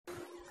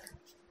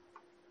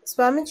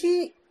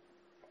Swamiji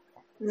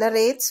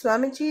narrates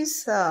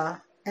Swamiji's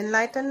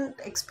enlightened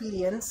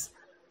experience,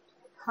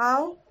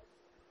 how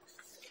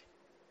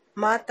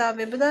Mata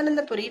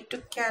Vibhudananda Puri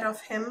took care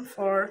of him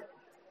for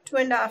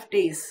 2.5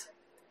 days.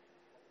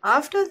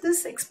 After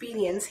this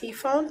experience, he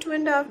found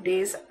 2.5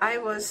 days I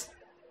was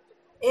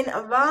in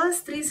a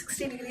vast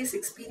 360 degrees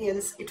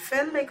experience. It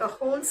felt like a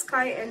whole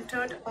sky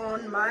entered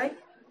on my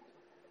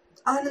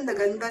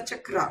Anandagandha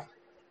Chakra.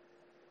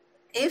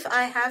 If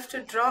I have to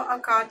draw a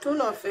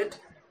cartoon of it,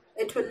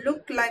 it will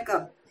look like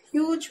a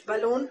huge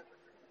balloon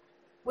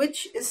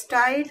which is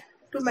tied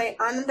to my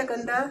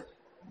Anandagandha,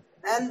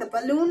 and the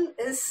balloon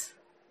is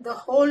the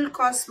whole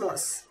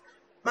cosmos.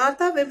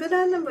 Mata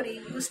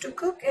Vibhudananda used to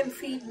cook and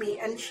feed me,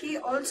 and she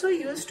also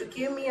used to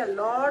give me a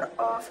lot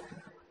of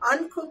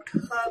uncooked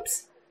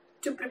herbs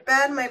to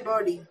prepare my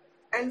body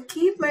and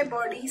keep my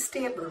body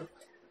stable.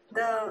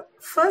 The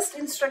first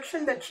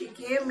instruction that she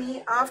gave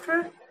me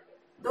after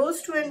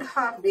those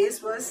 2.5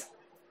 days was,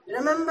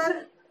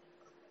 remember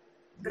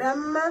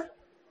Brahma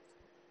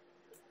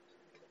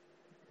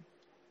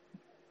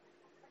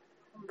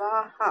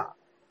Vaha.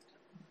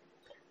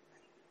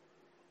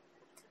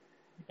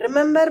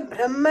 Remember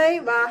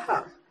Brahmai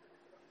Vaha.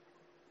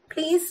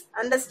 Please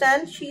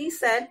understand, she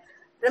said,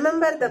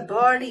 remember the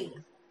body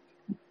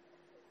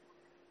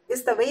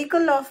is the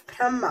vehicle of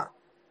Brahma,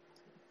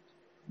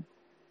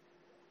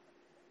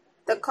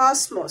 the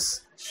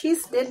cosmos. She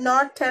did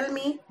not tell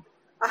me,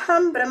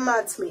 Aham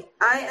Brahmasmi,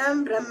 I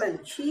am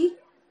Brahman. She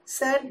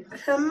said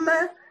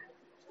Brahma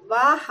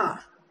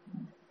Vaha.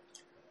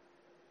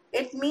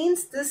 It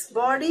means this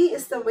body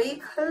is the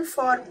vehicle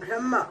for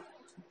Brahma.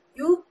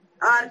 You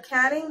are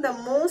carrying the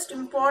most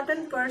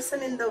important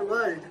person in the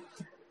world.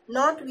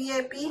 Not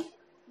VIP,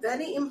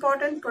 very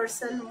important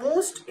person,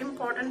 most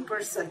important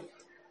person.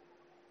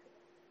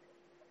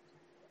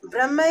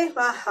 Brahmai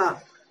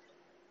Vaha.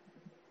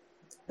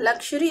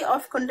 Luxury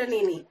of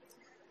Kundalini.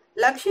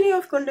 Luxury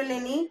of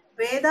Kundalini,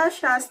 Veda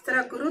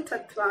Shastra Guru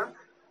Tattva.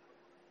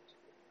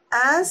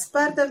 As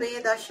per the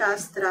Veda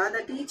Shastra,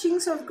 the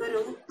teachings of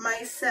Guru,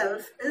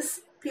 myself,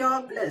 is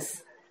pure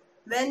bliss.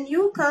 When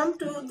you come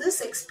to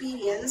this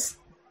experience,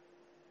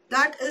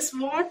 that is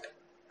what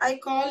I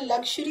call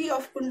luxury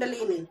of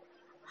Kundalini.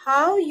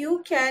 How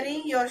you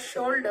carry your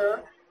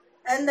shoulder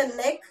and the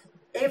neck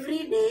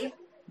every day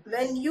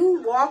when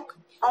you walk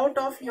out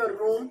of your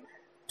room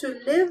to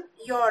live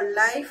your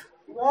life,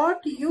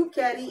 what you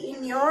carry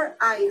in your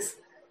eyes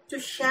to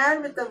share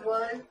with the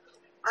world.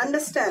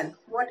 Understand,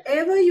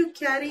 whatever you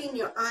carry in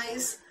your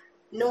eyes,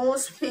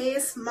 nose,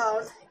 face,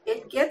 mouth,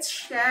 it gets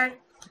shared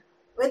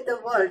with the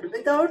world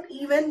without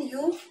even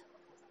you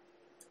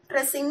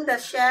pressing the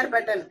share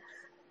button.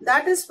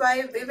 That is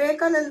why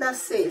Vivekananda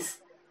says,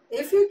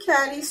 if you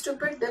carry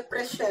stupid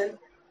depression,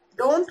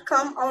 don't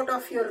come out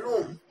of your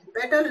room.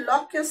 Better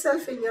lock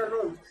yourself in your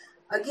room.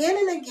 Again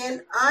and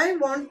again, I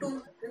want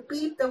to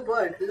repeat the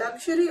word,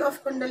 luxury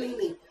of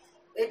Kundalini.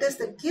 It is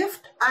the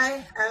gift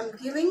I am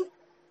giving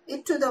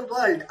it to the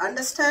world.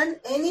 Understand,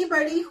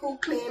 anybody who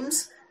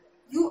claims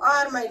you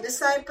are my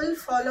disciple,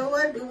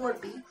 follower,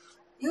 devotee,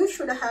 you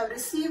should have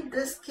received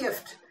this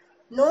gift.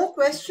 No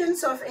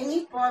questions of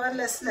any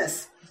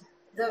powerlessness.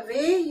 The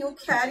way you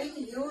carry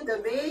you,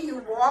 the way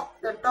you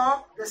walk, the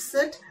talk, the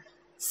sit,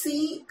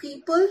 see,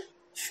 people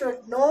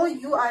should know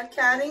you are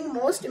carrying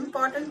most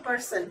important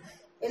person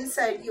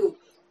inside you.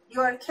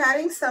 You are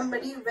carrying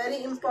somebody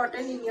very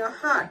important in your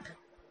heart.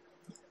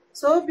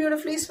 So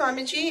beautifully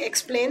Swamiji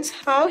explains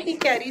how he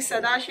carries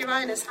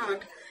Sadashiva in his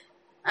heart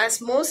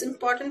as most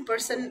important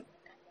person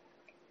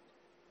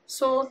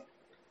so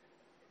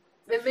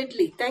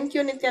vividly. Thank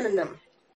you, Nithyanandam.